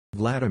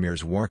Vladimir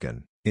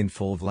Zworykin, in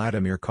full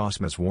Vladimir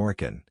Kosma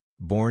Zworykin,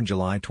 born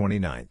July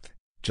 29,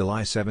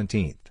 July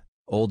 17,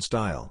 Old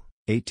Style,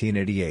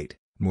 1888,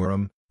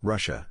 Murom,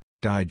 Russia,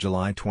 died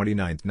July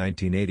 29,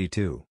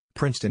 1982,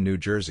 Princeton, New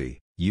Jersey,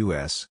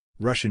 U.S.,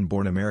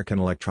 Russian-born American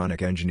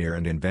electronic engineer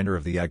and inventor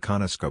of the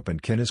iconoscope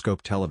and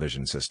kinescope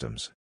television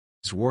systems.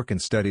 Zworykin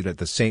studied at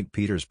the St.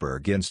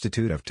 Petersburg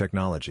Institute of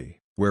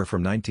Technology, where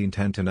from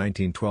 1910 to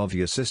 1912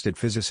 he assisted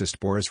physicist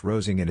Boris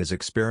Rosing in his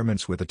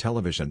experiments with a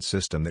television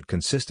system that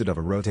consisted of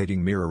a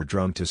rotating mirror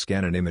drum to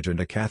scan an image and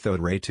a cathode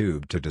ray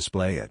tube to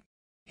display it.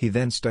 He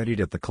then studied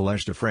at the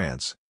Collège de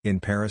France, in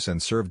Paris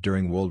and served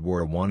during World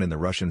War I in the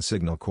Russian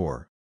Signal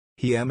Corps.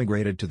 He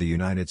emigrated to the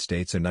United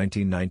States in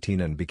 1919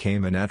 and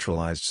became a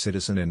naturalized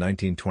citizen in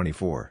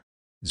 1924.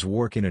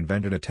 Zworykin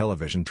invented a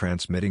television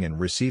transmitting and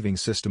receiving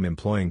system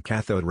employing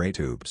cathode ray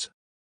tubes.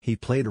 He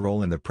played a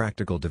role in the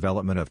practical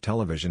development of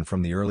television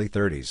from the early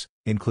 30s,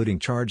 including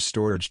charge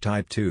storage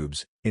type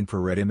tubes,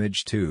 infrared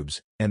image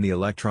tubes, and the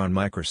electron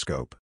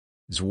microscope.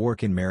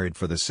 Zworykin married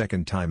for the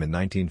second time in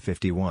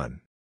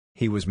 1951.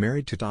 He was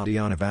married to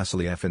Tatiana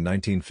Vasiliev in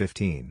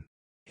 1915.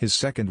 His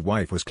second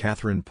wife was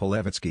Catherine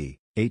Polevitsky,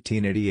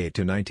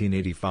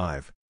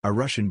 1888–1985, a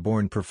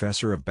Russian-born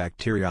professor of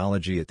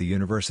bacteriology at the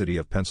University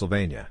of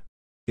Pennsylvania.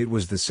 It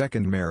was the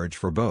second marriage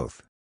for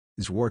both.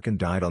 Zworykin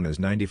died on his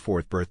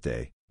 94th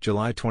birthday,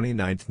 July 29,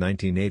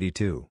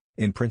 1982,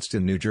 in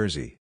Princeton, New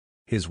Jersey.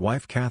 His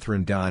wife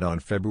Catherine died on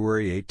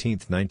February 18,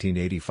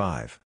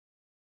 1985.